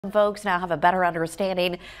Folks now have a better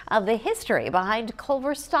understanding of the history behind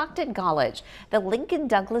Culver-Stockton College. The Lincoln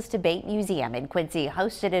Douglas Debate Museum in Quincy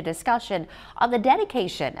hosted a discussion on the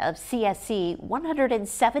dedication of CSC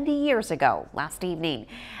 170 years ago last evening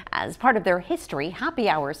as part of their History Happy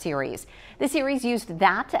Hour series. The series used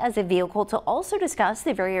that as a vehicle to also discuss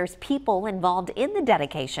the various people involved in the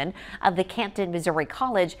dedication of the Canton, Missouri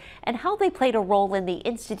College and how they played a role in the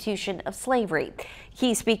institution of slavery.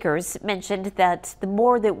 Key speakers mentioned that the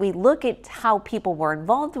more that we look at how people were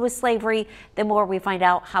involved with slavery, the more we find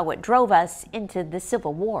out how it drove us into the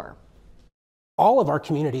Civil War. All of our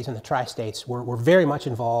communities in the tri-states were very much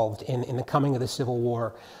involved in the coming of the Civil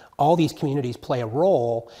War. All these communities play a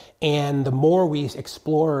role, and the more we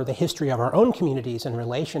explore the history of our own communities in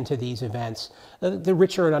relation to these events, the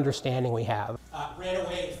richer an understanding we have.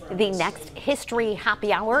 The next History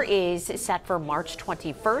Happy Hour is set for March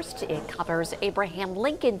 21st. It covers Abraham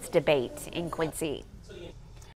Lincoln's debate in Quincy.